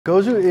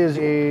Gozu is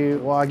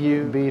a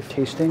Wagyu beef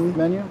tasting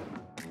menu.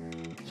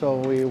 So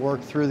we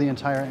work through the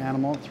entire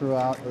animal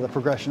throughout the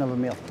progression of a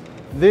meal.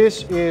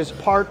 This is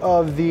part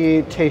of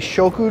the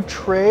Teishoku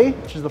tray,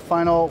 which is the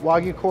final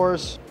Wagyu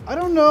course. I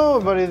don't know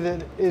anybody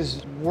that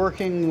is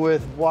working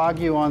with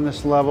Wagyu on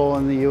this level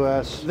in the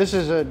US. This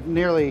is a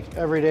nearly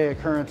everyday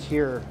occurrence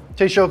here.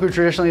 Teishoku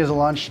traditionally is a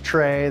lunch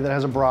tray that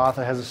has a broth,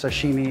 it has a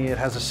sashimi, it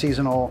has a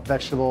seasonal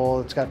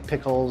vegetable, it's got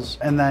pickles,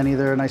 and then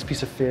either a nice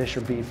piece of fish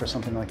or beef or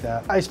something like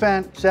that. I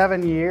spent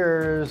 7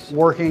 years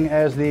working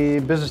as the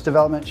business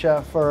development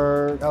chef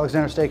for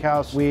Alexander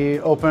Steakhouse. We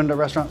opened a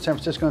restaurant in San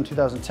Francisco in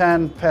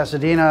 2010,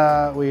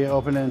 Pasadena, we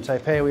opened in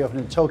Taipei, we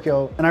opened in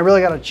Tokyo, and I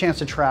really got a chance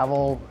to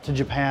travel to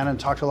Japan and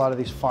talk to a lot of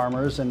these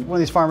farmers. And one of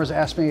these farmers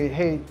asked me,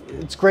 hey,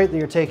 it's great that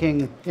you're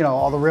taking,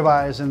 all the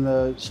ribeyes and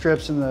the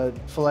strips and the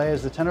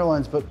fillets, the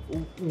tenderloins, but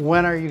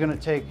when are you going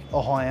to take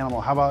a whole animal?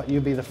 How about you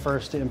be the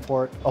first to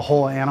import a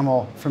whole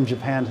animal from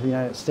Japan to the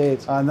United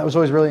States? And that was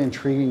always really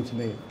intriguing to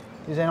me.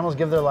 These animals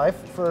give their life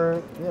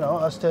for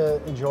us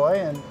to enjoy,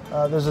 and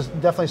there's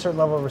definitely a certain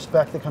level of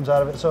respect that comes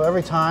out of it. So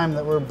every time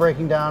that we're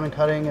breaking down and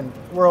cutting, and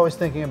we're always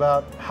thinking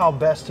about how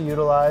best to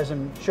utilize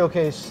and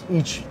showcase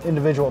each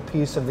individual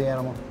piece of the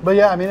animal. But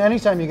yeah, I mean,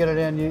 anytime you get it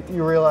in,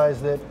 you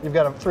realize that you've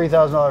got a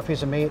 $3,000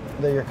 piece of meat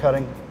that you're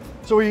cutting.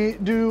 So we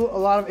do a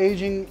lot of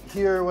aging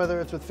here, whether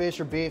it's with fish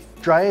or beef.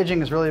 Dry aging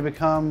has really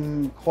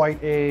become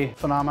quite a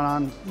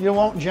phenomenon. You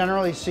won't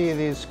generally see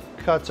these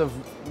cuts of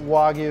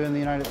Wagyu in the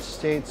United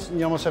States.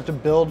 You almost have to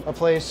build a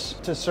place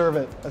to serve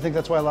it. I think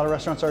that's why a lot of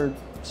restaurants are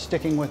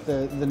sticking with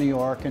the New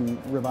York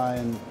and ribeye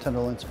and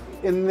tenderloins.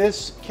 In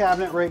this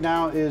cabinet right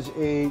now is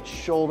a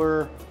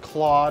shoulder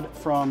clawed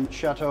from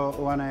Chateau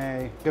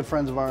Uane, good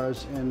friends of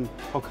ours in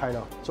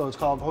Hokkaido. So it's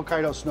called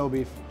Hokkaido snow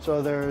beef.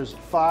 So there's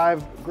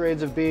 5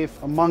 grades of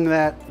beef. Among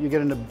that, you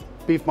get into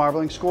beef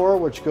marbling score,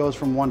 which goes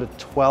from 1 to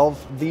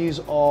 12. These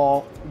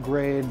all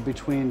grade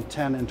between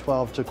 10 and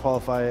 12 to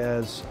qualify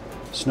as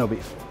snow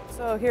beef.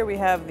 So here we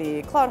have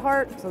the cloud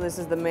heart. So this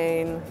is the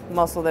main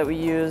muscle that we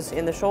use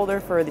in the shoulder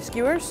for the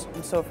skewers.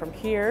 And so from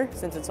here,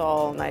 since it's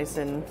all nice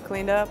and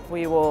cleaned up,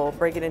 we will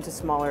break it into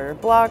smaller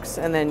blocks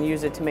and then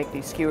use it to make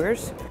these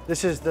skewers.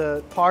 This is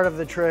the part of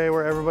the tray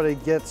where everybody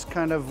gets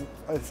kind of,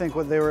 I think,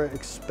 what they were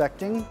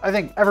expecting. I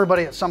think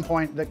everybody at some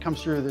point that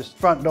comes through this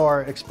front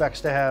door expects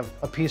to have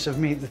a piece of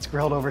meat that's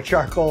grilled over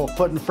charcoal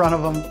put in front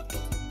of them.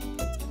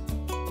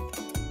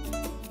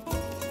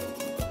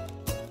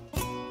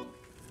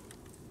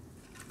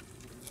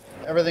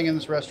 Everything in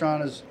this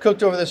restaurant is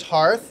cooked over this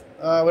hearth.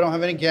 We don't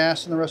have any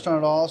gas in the restaurant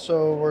at all,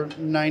 so we're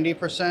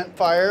 90%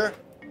 fire.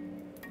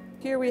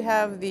 Here we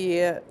have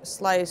the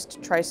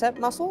sliced tricep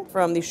muscle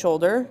from the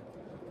shoulder.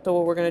 So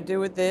what we're going to do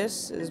with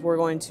this is we're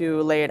going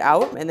to lay it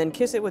out and then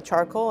kiss it with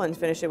charcoal and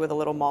finish it with a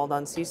little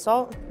Maldon sea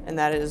salt. And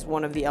that is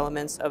one of the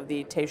elements of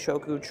the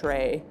Teishoku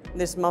tray.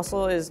 This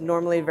muscle is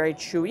normally very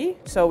chewy,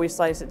 so we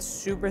slice it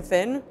super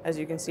thin, as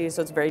you can see,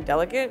 so it's very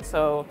delicate.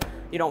 So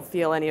you don't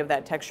feel any of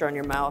that texture on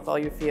your mouth. All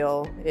you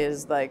feel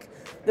is like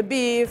the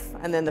beef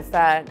and then the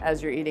fat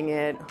as you're eating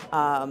it.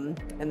 And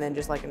then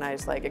just like a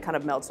nice, it kind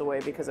of melts away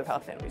because of how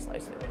thin we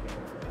slice it.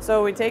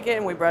 So we take it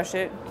and we brush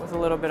it with a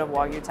little bit of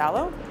Wagyu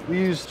tallow. We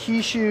use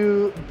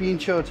Kishu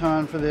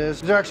binchotan for this.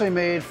 These are actually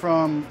made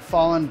from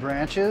fallen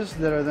branches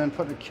that are then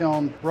put in a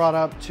kiln, brought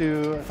up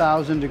to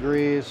 1,000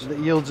 degrees. That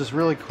yields this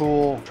really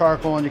cool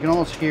charcoal, and you can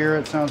almost hear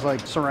it sounds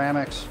like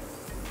ceramics.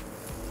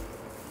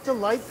 It's a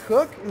light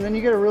cook, and then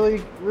you get a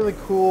really, really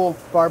cool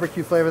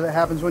barbecue flavor that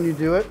happens when you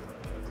do it.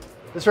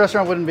 This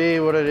restaurant wouldn't be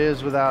what it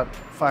is without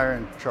fire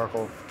and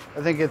charcoal. I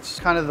think it's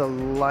kind of the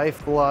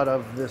lifeblood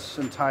of this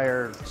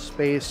entire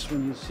space.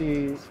 When you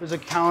see there's a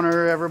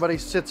counter, everybody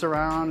sits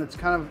around. It's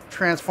kind of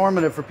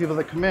transformative for people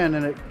that come in,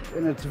 and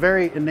it's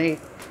very innate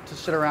to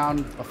sit around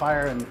a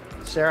fire and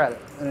stare at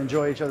it and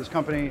enjoy each other's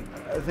company.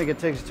 I think it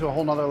takes it to a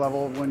whole nother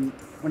level when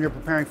you're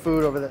preparing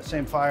food over that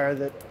same fire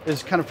that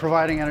is kind of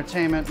providing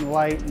entertainment and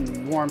light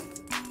and warmth.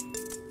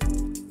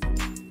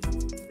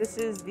 This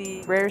is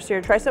the rare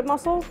seared tricep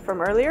muscle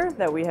from earlier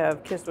that we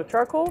have kissed with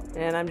charcoal,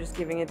 and I'm just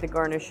giving it the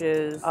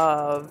garnishes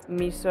of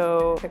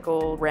miso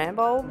pickled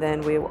rambo.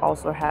 Then we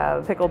also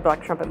have pickled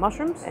black trumpet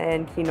mushrooms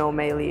and kino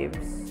may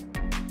leaves.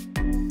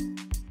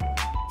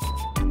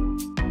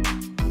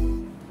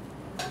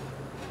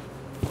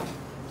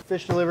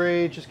 Fish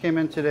delivery just came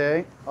in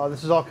today.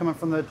 This is all coming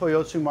from the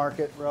Toyotsu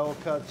market. Raul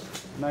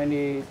cuts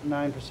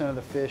 99% of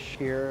the fish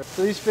here.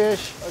 So these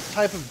fish, a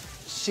type of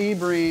sea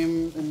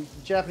bream. In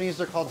Japanese,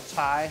 they're called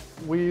tai.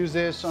 We use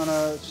this on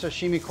a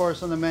sashimi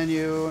course on the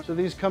menu. So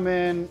these come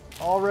in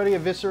already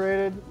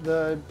eviscerated.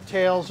 The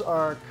tails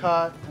are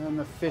cut and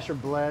the fish are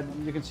bled.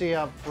 You can see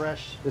how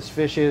fresh this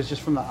fish is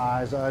just from the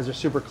eyes. The eyes are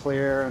super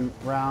clear and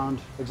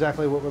round.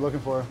 Exactly what we're looking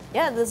for.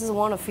 Yeah, this is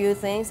one of the few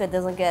things that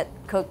doesn't get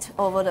cooked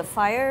over the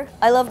fire.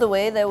 I love the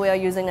way that we are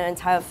using the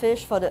entire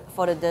fish for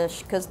the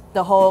dish, because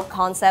the whole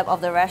concept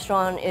of the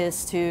restaurant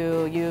is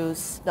to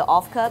use the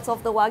offcuts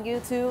of the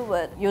Wagyu too,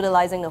 but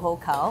utilizing the whole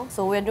cow.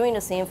 So we're doing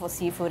the same for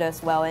seafood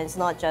as well, and it's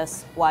not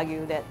just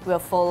Wagyu that we're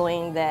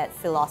following that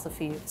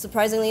philosophy.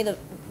 Surprisingly,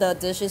 the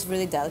dish is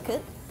really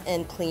delicate.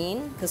 and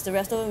clean, because the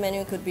rest of the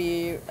menu could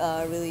be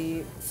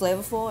really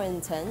flavorful and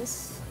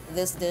intense.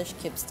 This dish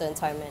keeps the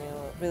entire menu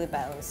really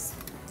balanced.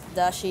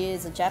 Dashi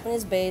is a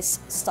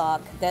Japanese-based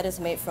stock that is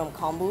made from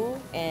kombu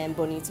and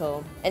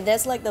bonito. And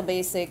that's like the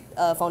basic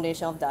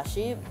foundation of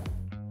dashi.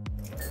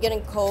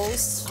 Getting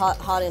coals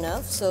hot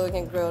enough so we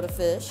can grill the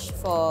fish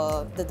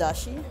for the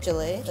dashi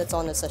gelée that's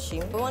on the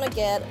sashimi. We want to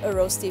get a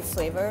roasty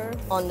flavor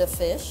on the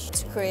fish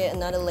to create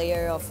another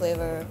layer of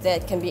flavor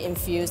that can be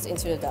infused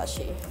into the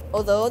dashi.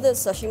 Although the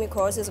sashimi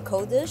course is a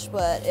cold dish,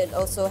 but it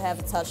also have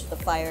a touch of the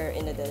fire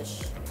in the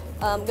dish.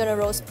 I'm gonna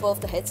roast both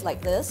the heads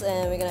like this,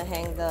 and we're gonna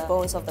hang the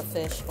bones of the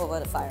fish over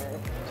the fire.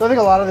 So I think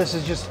a lot of this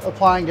is just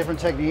applying different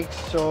techniques.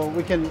 So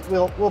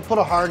we'll put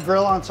a hard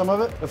grill on some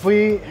of it. If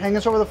we hang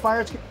this over the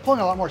fire, it's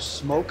pulling a lot more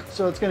smoke.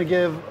 So it's gonna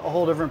give a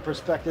whole different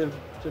perspective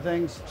to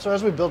things. So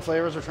as we build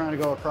flavors, we're trying to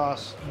go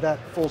across that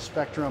full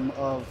spectrum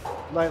of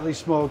lightly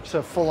smoked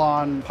to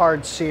full-on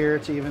hard sear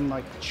to even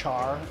like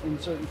char in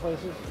certain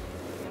places.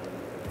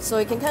 So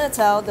you can kind of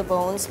tell the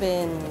bone's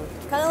been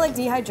kind of like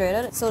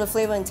dehydrated, so the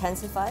flavor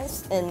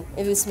intensifies. And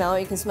if you smell it,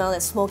 you can smell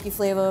that smoky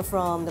flavor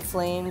from the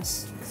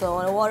flames. So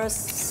when the water's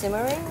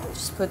simmering,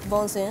 just put the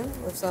bones in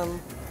with some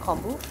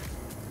kombu.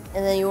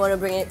 And then you want to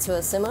bring it to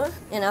a simmer.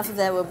 And after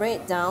that, we'll bring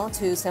it down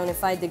to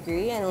 75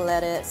 degrees and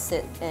let it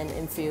sit and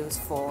infuse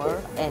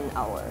for an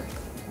hour.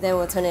 Then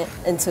we'll turn it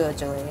into a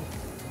gelée.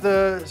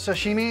 The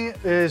sashimi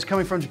is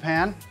coming from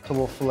Japan, so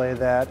we'll fillet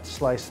that,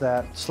 slice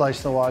the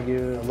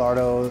Wagyu,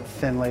 lardo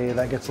thinly,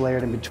 that gets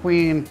layered in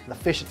between. The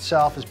fish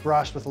itself is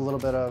brushed with a little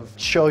bit of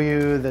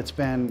shoyu that's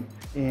been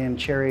in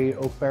cherry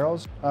oak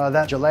barrels.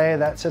 That gelée,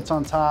 that sits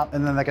on top,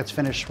 and then that gets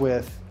finished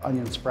with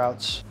onion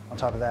sprouts on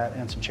top of that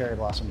and some cherry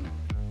blossom.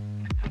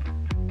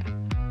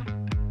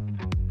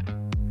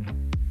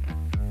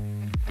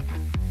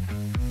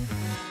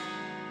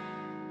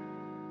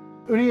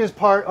 Uni is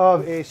part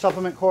of a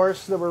supplement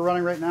course that we're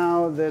running right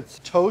now that's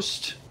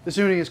toast. This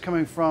uni is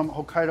coming from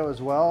Hokkaido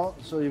as well.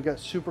 So you've got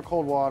super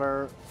cold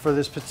water. For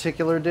this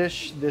particular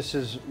dish, this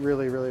is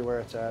really, really where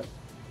it's at.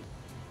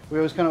 We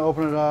always kind of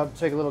open it up,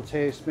 take a little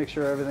taste, make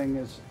sure everything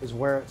is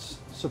where it's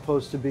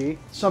supposed to be.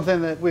 Something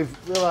that we've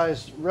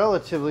realized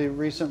relatively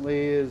recently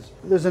is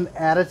there's an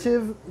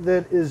additive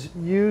that is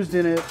used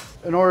in it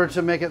in order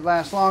to make it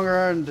last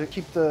longer and to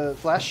keep the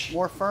flesh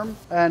more firm.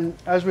 And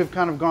as we've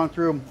kind of gone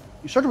through,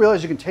 you start to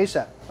realize you can taste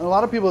that. And a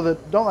lot of people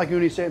that don't like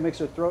uni say it makes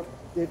their throat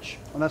itch,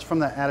 and that's from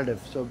that additive.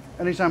 So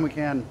anytime we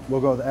can, we'll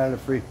go with additive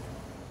free.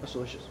 That's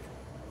delicious.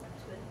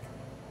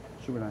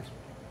 Super nice.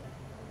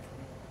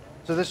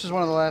 So this is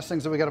one of the last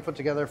things that we got to put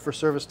together for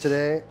service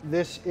today.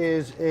 This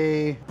is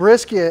a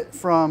brisket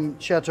from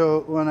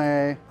Chateau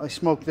Une. I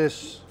smoked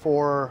this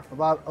for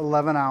about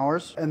 11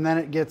 hours, and then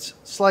it gets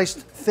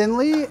sliced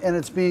thinly, and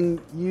it's being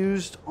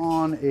used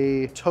on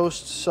a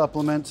toast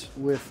supplement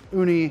with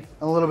uni and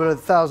a little bit of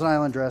Thousand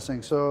Island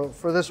dressing. So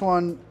for this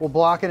one, we'll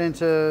block it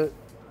into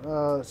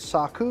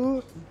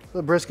saku.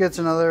 The brisket's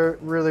another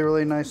really,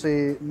 really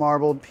nicely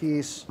marbled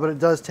piece, but it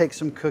does take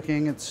some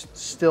cooking. It's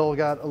still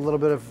got a little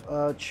bit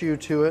of chew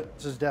to it.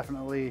 This is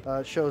definitely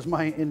shows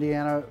my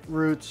Indiana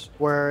roots,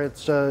 where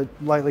it's a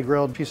lightly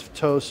grilled piece of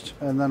toast,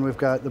 and then we've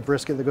got the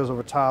brisket that goes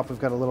over top. We've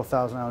got a little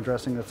Thousand Island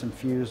dressing that's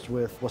infused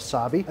with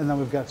wasabi, and then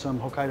we've got some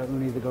Hokkaido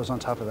uni that goes on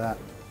top of that.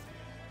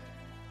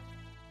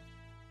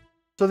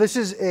 So this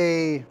is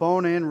a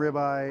bone-in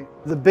ribeye.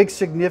 The big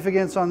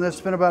significance on this,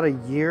 it's been about a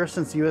year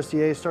since the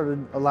USDA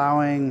started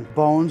allowing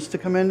bones to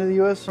come into the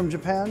US from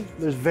Japan.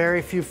 There's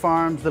very few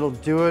farms that'll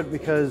do it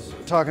because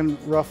we're talking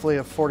roughly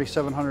a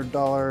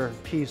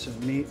 $4,700 piece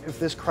of meat. If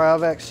this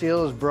cryovac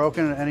seal is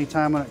broken at any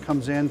time when it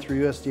comes in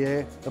through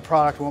USDA, the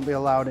product won't be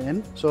allowed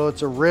in. So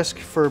it's a risk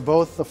for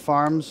both the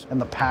farms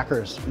and the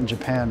packers in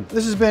Japan.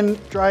 This has been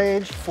dry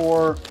aged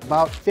for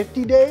about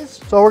 50 days.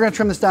 So we're gonna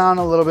trim this down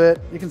a little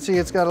bit. You can see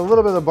it's got a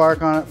little bit of the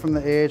bark on it from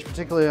the age,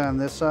 particularly on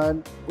this side.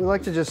 We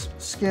like to just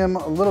skim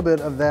a little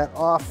bit of that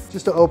off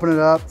just to open it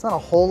up. It's not a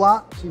whole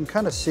lot, so you can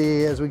kind of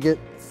see as we get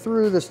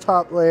through this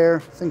top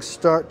layer, things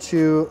start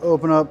to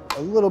open up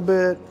a little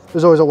bit.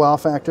 There's always a wow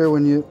factor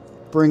when you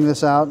bring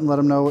this out and let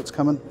them know what's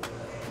coming.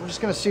 We're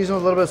just gonna season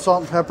with a little bit of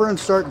salt and pepper and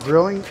start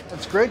grilling.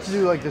 It's great to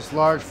do like this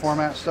large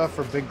format stuff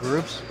for big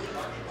groups.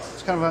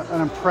 It's kind of an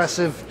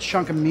impressive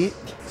chunk of meat.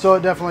 So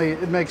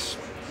it makes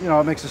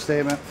a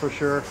statement for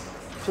sure.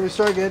 So we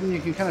start getting, you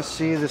can kind of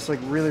see this like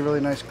really,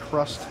 really nice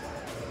crust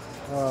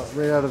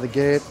right out of the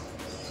gate.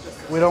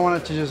 We don't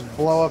want it to just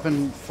blow up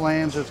in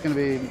flames, or it's going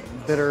to be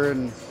bitter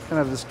and kind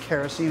of this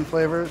kerosene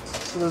flavor.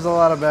 So there's a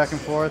lot of back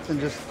and forth and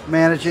just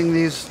managing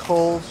these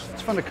coals.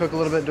 It's fun to cook a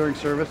little bit during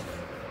service.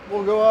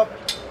 We'll go up,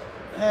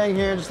 hang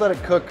here, just let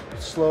it cook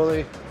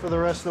slowly for the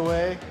rest of the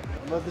way.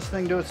 Let this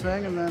thing do its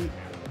thing and then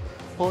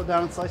pull it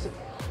down and slice it.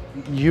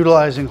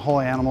 utilizing whole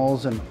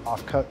animals and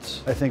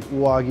offcuts. I think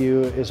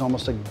Wagyu is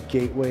almost a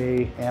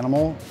gateway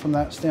animal from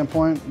that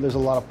standpoint. There's a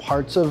lot of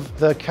parts of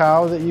the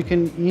cow that you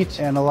can eat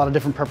and a lot of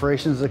different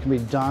preparations that can be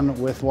done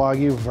with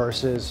Wagyu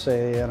versus,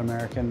 say, an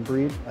American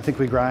breed. I think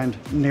we grind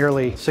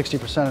nearly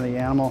 60% of the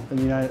animal in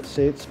the United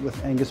States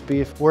with Angus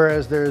beef,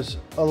 whereas there's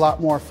a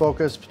lot more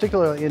focus,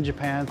 particularly in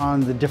Japan,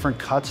 on the different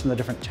cuts and the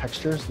different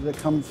textures that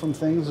come from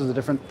things. There's a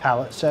different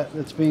palette set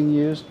that's being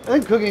used. I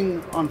think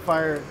cooking on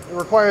fire, it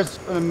requires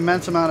an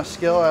immense amount of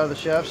skill out of the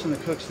chefs and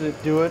the cooks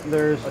that do it.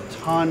 There's a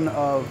ton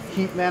of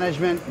heat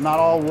management. Not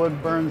all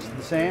wood burns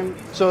the same,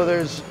 so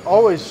there's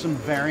always some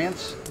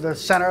variance. The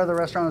center of the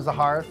restaurant is the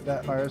hearth.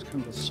 That fire is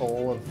kind of the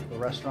soul of the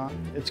restaurant.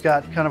 It's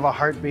got kind of a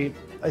heartbeat.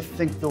 I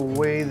think the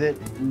way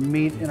that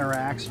meat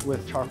interacts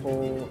with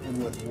charcoal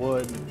and with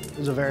wood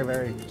is a very,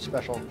 very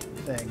special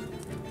thing.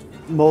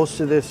 Most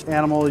of this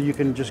animal you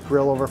can just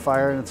grill over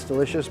fire and it's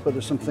delicious, but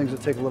there's some things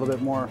that take a little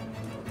bit more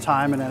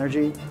time and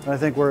energy. And I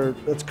think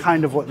that's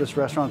kind of what this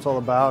restaurant's all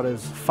about,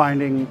 is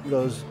finding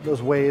those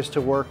ways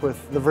to work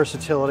with the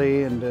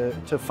versatility and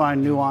to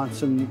find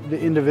nuance and the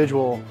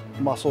individual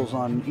muscles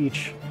on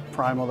each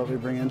primal that we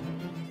bring in.